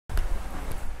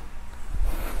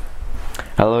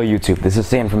Hello YouTube, this is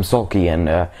Sam from Sawlky, and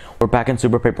we're back in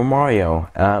Super Paper Mario.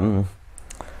 We're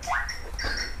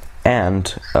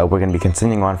going to be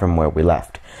continuing on from where we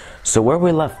left. So where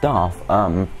we left off,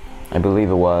 I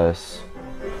believe it was...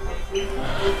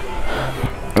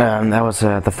 that was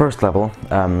the first level,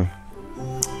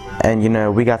 and you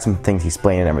know, we got some things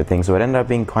explained and everything, so it ended up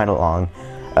being quite a long,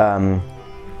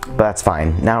 but that's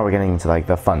fine. Now we're getting into like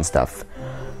the fun stuff.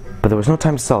 But there was no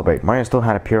time to celebrate. Mario still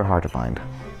had a pure heart to find.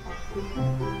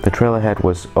 The trail ahead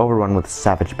was overrun with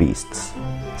savage beasts.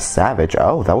 Savage?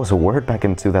 Oh, that was a word back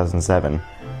in 2007.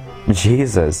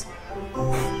 Jesus.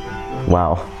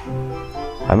 Wow.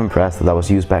 I'm impressed that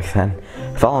was used back then.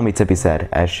 Follow me, Tippy said,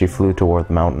 as she flew toward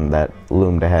the mountain that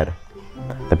loomed ahead.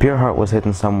 The pure heart was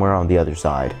hidden somewhere on the other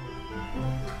side.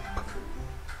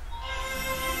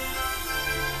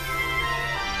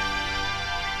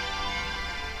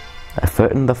 A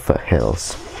foot in the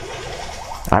foothills.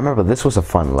 I remember this was a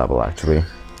fun level, actually.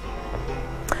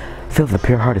 I feel the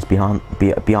pure heart is beyond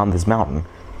this mountain,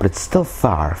 but it's still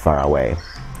far, far away.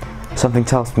 Something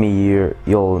tells me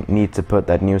you'll need to put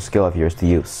that new skill of yours to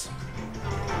use.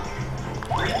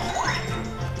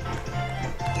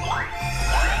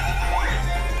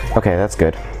 Okay, that's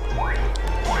good.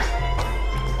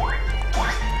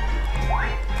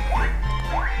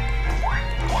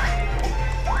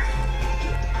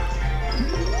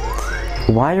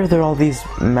 Why are there all these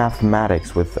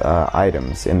mathematics with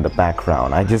items in the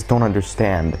background? I just don't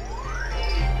understand.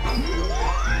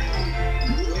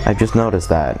 I just noticed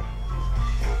that.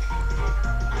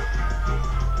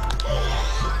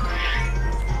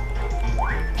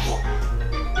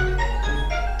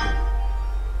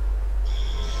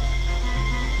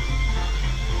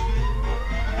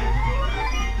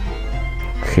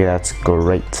 Okay, that's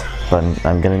great, but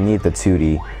I'm gonna need the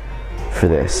 2D for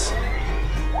this.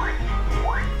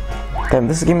 Damn,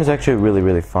 this game is actually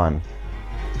really fun.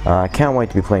 I can't wait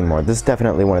to be playing more. This is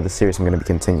definitely one of the series I'm going to be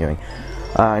continuing.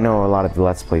 I know a lot of the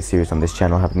Let's Play series on this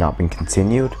channel have not been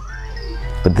continued,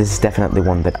 but this is definitely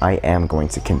one that I am going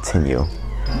to continue.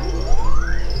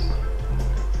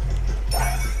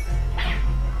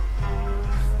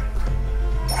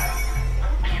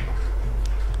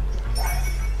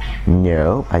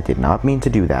 No, I did not mean to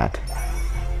do that.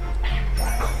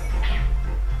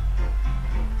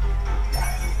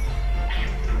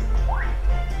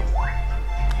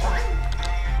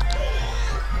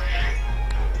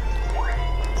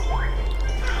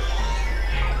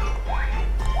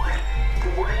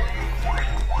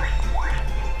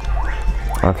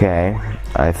 Okay,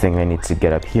 I think I need to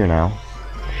get up here now.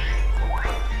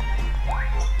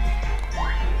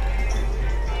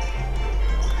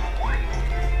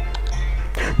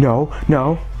 No,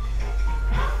 no!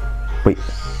 Wait,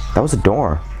 that was a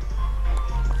door.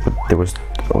 But there was...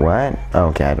 what?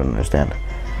 Okay, I don't understand.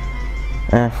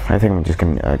 I think I'm just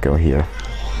gonna go here.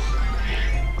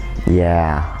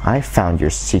 Yeah, I found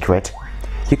your secret.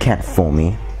 You can't fool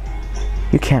me.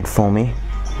 You can't fool me.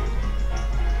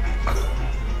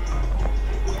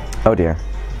 Oh dear.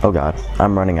 Oh god.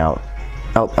 I'm running out.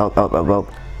 Help.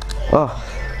 Oh.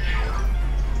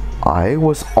 I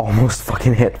was almost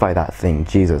fucking hit by that thing.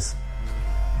 Jesus.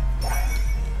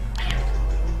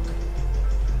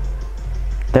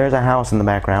 There's a house in the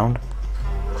background.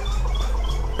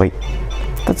 Wait.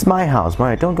 That's my house.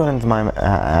 Mario, don't go into my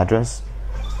address.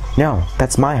 No,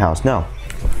 that's my house. No.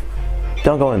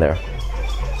 Don't go in there.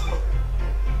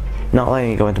 Not letting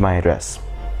you go into my address.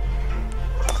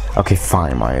 Okay,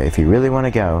 fine, Mario. If you really want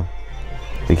to go,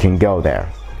 we can go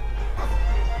there.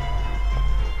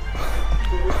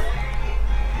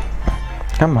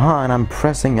 Come on, I'm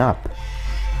pressing up.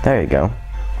 There you go.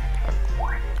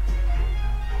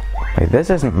 Wait, this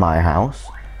isn't my house.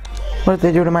 What did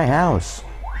they do to my house?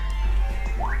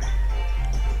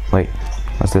 Wait,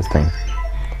 what's this thing?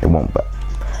 It won't, but...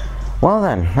 well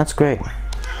then, that's great.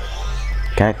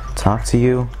 Can I talk to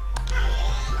you?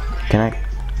 Can I...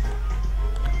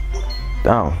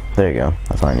 oh, there you go.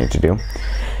 That's what I need to do.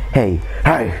 Hey,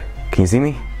 hi! Can you see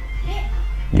me?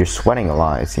 You're sweating a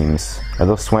lot, it seems. Are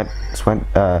those sweat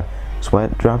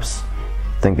drops?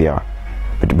 I think they are.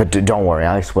 But don't worry,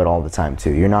 I sweat all the time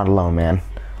too. You're not alone, man.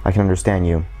 I can understand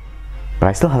you. But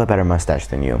I still have a better mustache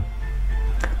than you.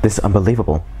 This is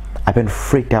unbelievable. I've been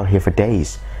freaked out here for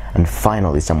days, and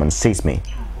finally someone sees me.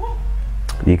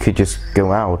 You could just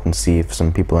go out and see if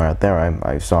some people are out there.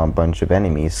 I saw a bunch of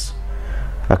enemies.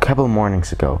 A couple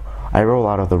mornings ago, I roll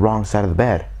out of the wrong side of the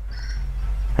bed.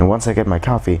 And once I get my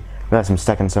coffee, I realize I'm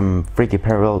stuck in some freaky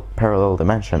parallel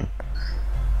dimension.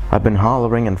 I've been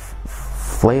hollering and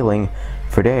flailing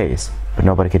for days, but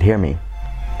nobody could hear me,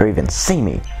 or even see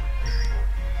me.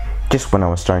 Just when I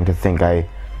was starting to think I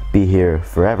be here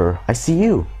forever. I see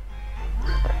you.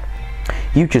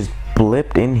 You just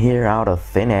blipped in here out of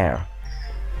thin air.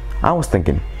 I was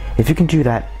thinking, if you can do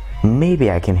that,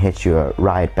 maybe I can hitch you a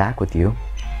ride back with you.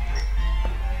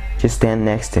 Just stand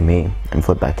next to me and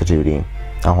flip back to 2D.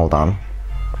 I'll hold on.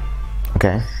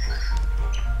 Okay.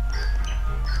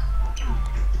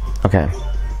 Okay.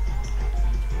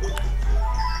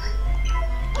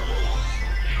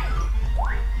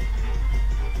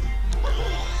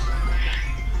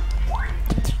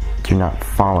 You're not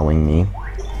following me.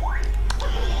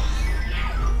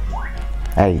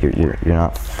 Hey, you're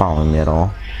not following me at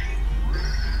all.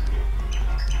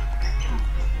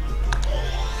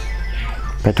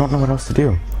 But I don't know what else to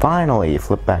do. Finally,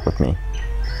 flip back with me.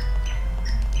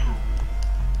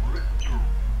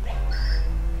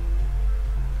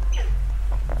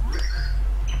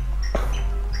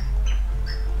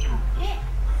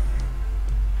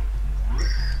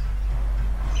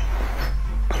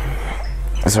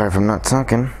 Sorry if I'm not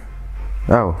talking.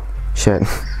 Oh, shit.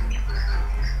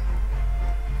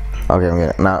 Okay,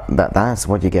 I'm gonna, now that's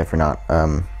what you get for not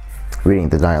reading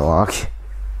the dialogue.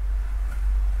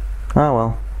 Oh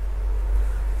well.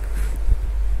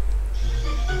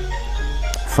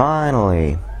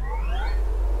 Finally.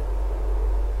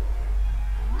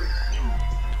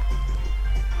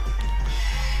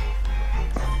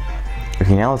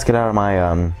 Okay, now let's get out of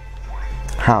my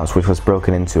house, which was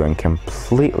broken into and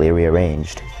completely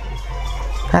rearranged.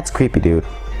 That's creepy, dude.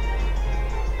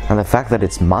 And the fact that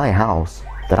it's my house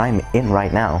that I'm in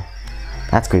right now,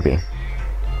 that's creepy.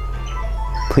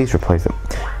 Please replace it.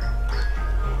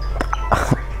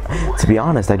 To be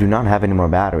honest, I do not have any more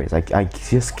batteries. I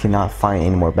just cannot find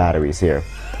any more batteries here.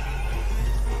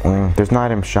 There's an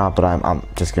item shop, but I'm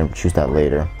just gonna choose that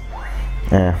later.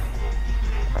 Yeah.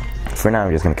 For now,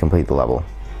 I'm just gonna complete the level.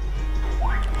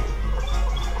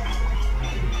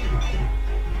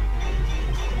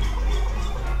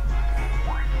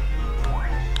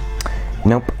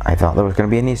 Nope, I thought there was gonna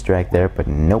be an Easter egg there, but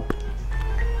nope.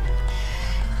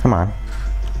 Come on.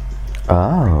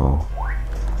 Oh.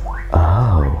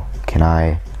 Oh. Can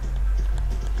I?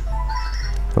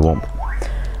 It won't.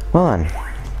 Well then.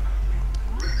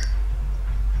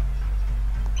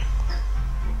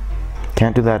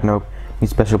 Can't do that, nope. Need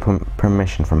special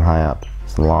permission from high up.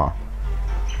 It's the law.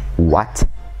 What?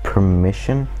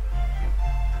 Permission?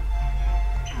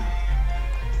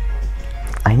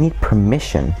 I need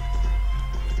permission.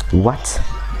 What?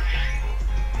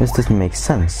 This doesn't make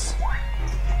sense.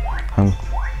 I'm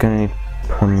gonna need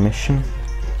permission?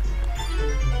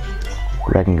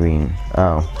 Red and green.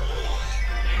 Oh.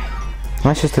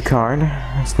 That's just a card.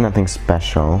 It's nothing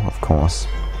special, of course.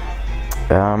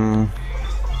 I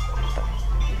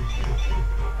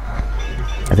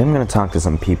think I'm gonna talk to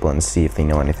some people and see if they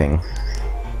know anything.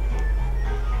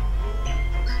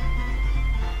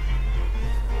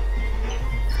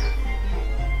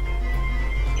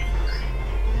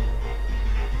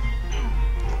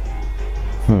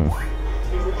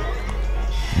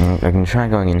 I can try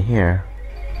going in here,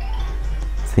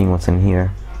 seeing what's in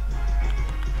here.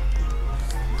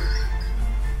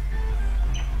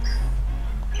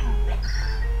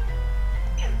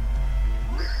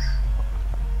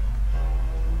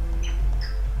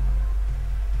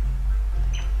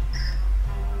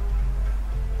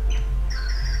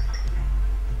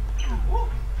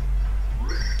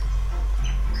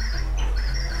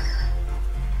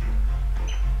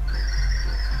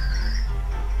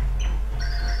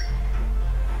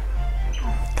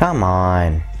 Come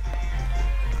on.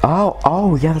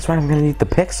 Oh, yeah, that's right, I'm gonna need the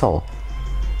PIXL.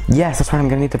 Yes, that's right, I'm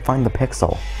gonna need to find the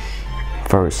PIXL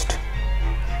first.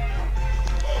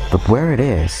 But where it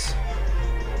is,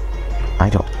 I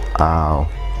don't, oh.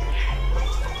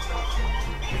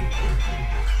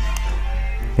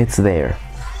 It's there.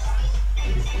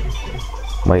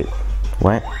 Wait,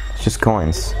 what? It's just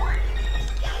coins.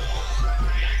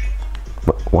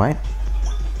 What?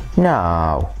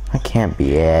 No, that can't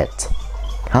be it.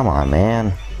 Come on,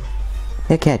 man.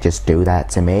 You can't just do that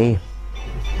to me.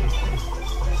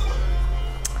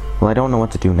 Well, I don't know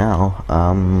what to do now.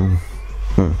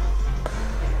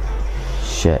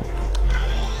 Shit.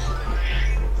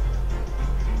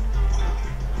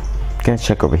 Gonna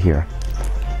check over here.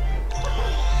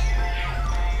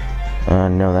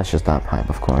 No, that's just that pipe,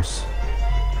 of course.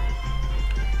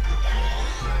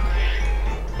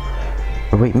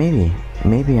 Or wait, maybe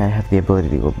I have the ability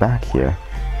to go back here.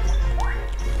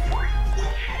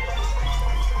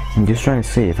 I'm just trying to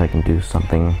see if I can do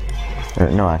something.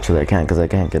 No, actually I can't, because I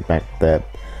can't get back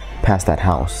past that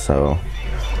house, so...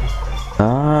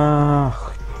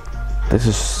 This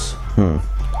is...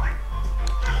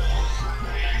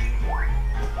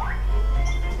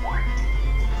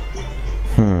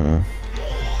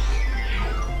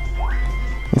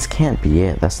 This can't be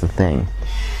it, that's the thing.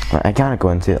 I gotta go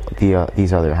into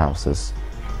these other houses.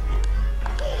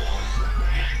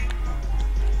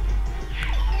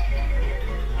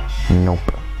 Nope.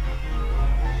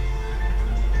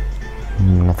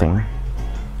 Nothing.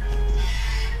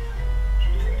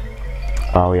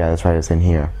 Oh yeah, that's right, it's in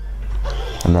here.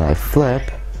 And then I flip,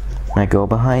 and I go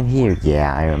behind here.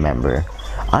 Yeah, I remember.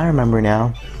 I remember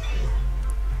now.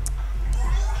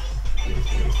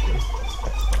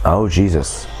 Oh,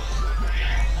 Jesus.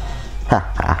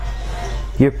 Haha.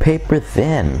 You're paper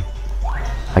thin.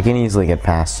 I can easily get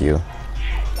past you.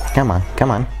 Come on,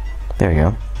 come on. There you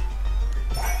go.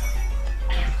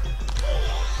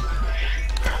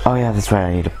 Oh yeah, that's right,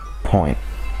 I need a point.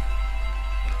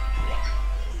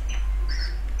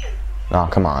 Oh,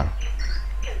 come on.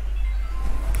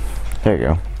 There you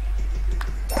go.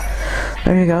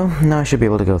 There you go. Now I should be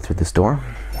able to go through this door.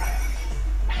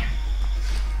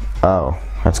 Oh,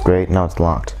 that's great. Now it's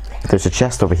locked. There's a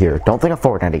chest over here. Don't think of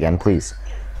Fortnite again, please.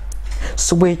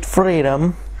 Sweet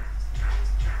freedom.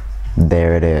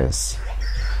 There it is.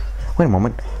 Wait a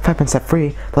moment. If I've been set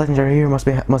free, the legendary hero must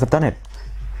have done it.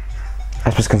 I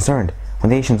was concerned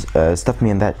when the Asians stuffed me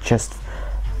in that chest.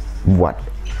 What?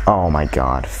 Oh my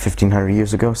god. 1500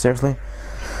 years ago? Seriously?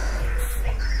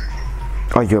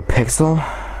 Are you a PIXL?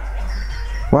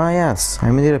 Why, yes.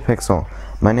 I'm indeed a PIXL.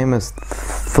 My name is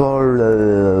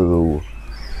Thorlo.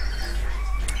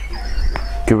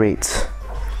 Great.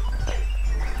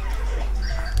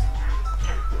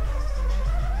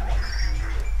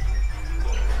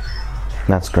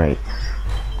 That's great.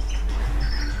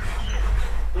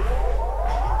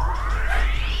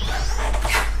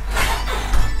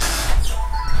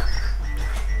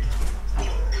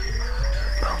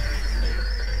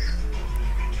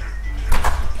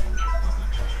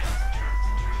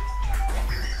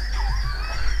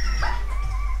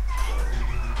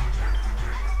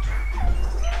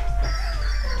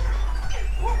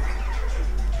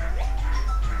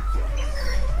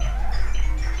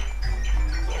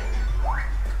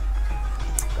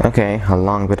 Okay, a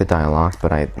long bit of dialogue,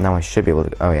 but now I should be able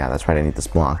to. Oh yeah, that's right. I need this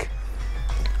block.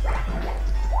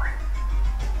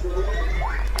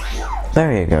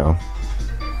 There you go.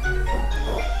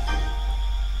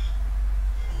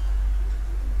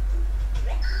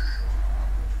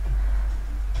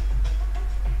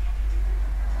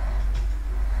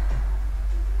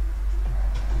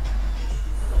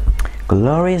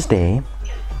 Glorious day.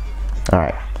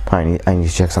 Alright, I need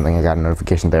to check something. I got a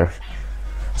notification there.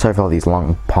 Sorry for all these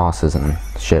long pauses and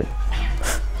shit.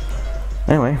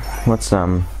 Anyway, let's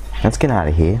get out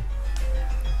of here.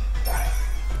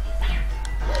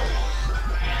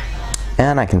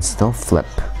 And I can still flip.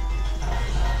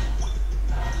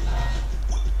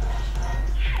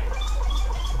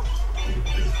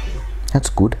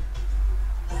 That's good.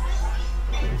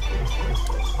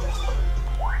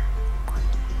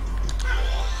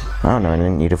 Oh no, I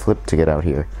didn't need to flip to get out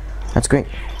here. That's great.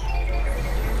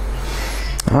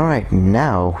 Alright,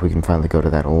 now we can finally go to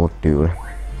that old dude.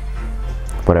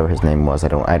 Whatever his name was, I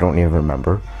don't even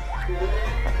remember.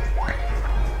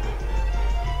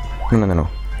 No.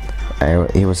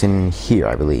 He was in here,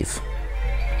 I believe.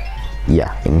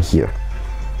 Yeah, in here.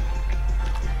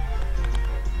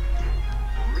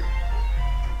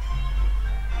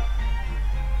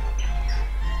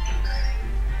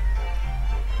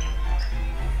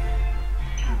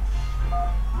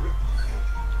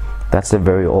 That's a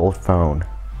very old phone.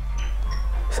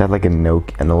 Is that like an old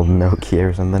Nokia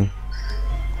or something?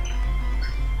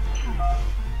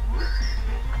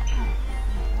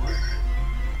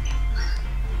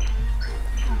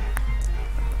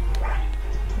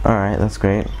 Alright, that's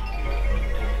great.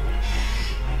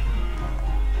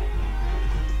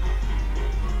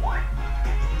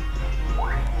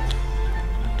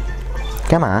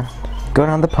 Come on, go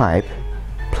down the pipe,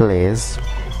 please.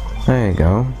 There you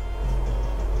go.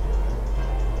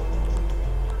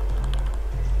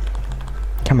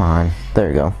 Come on, there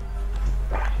you go.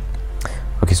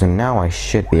 Okay, so now I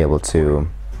should be able to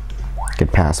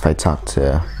get past if I talk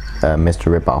to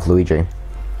Mr. Ripoff Luigi.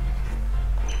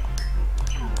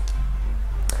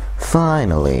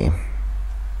 Finally.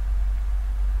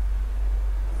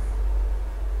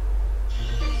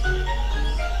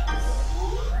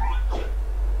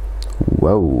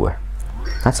 Whoa.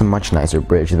 That's a much nicer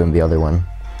bridge than the other one.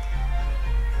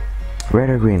 Red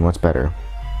or green, what's better?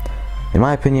 In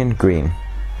my opinion, green.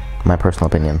 My personal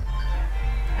opinion.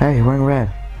 Hey, you're wearing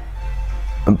red.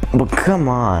 But come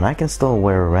on, I can still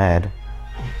wear red.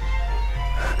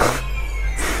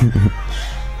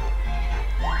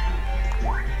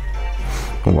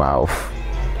 Wow.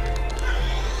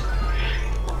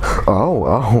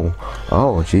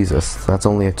 Oh, Jesus. That's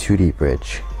only a 2D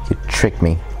bridge. You tricked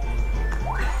me.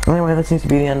 Anyway, that seems to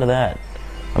be the end of that.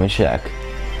 Let me check.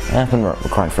 I've been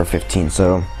recording for 15,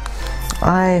 so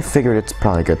I figured it's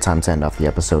probably a good time to end off the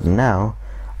episode now.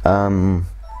 And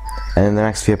in the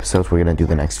next few episodes, we're gonna do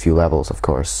the next few levels, of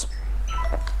course.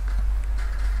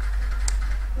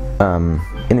 In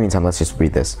the meantime, let's just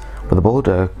read this. With a bold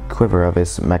quiver of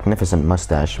his magnificent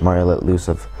mustache, Mario let loose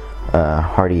a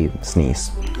hearty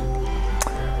sneeze.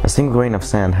 A single grain of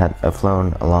sand had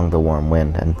flown along the warm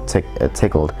wind and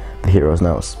tickled the hero's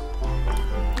nose.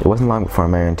 It wasn't long before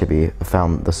Mario and Tibby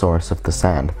found the source of the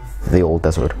sand, the old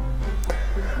desert.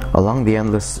 Along the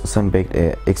endless sun-baked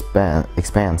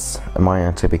expanse, Mario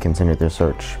and Tibby continued their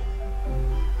search.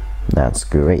 That's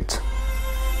great.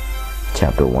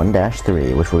 Chapter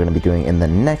 1-3, which we're going to be doing in the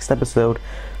next episode.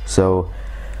 So,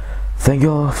 thank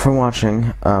you all for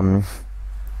watching.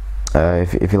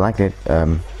 If you liked it,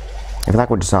 if you like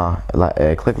what you saw,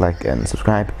 click like and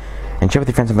subscribe. And share with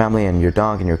your friends and family and your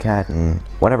dog and your cat and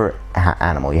whatever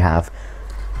animal you have.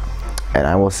 And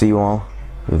I will see you all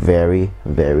very,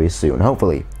 very soon,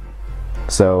 hopefully.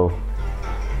 So,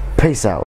 peace out.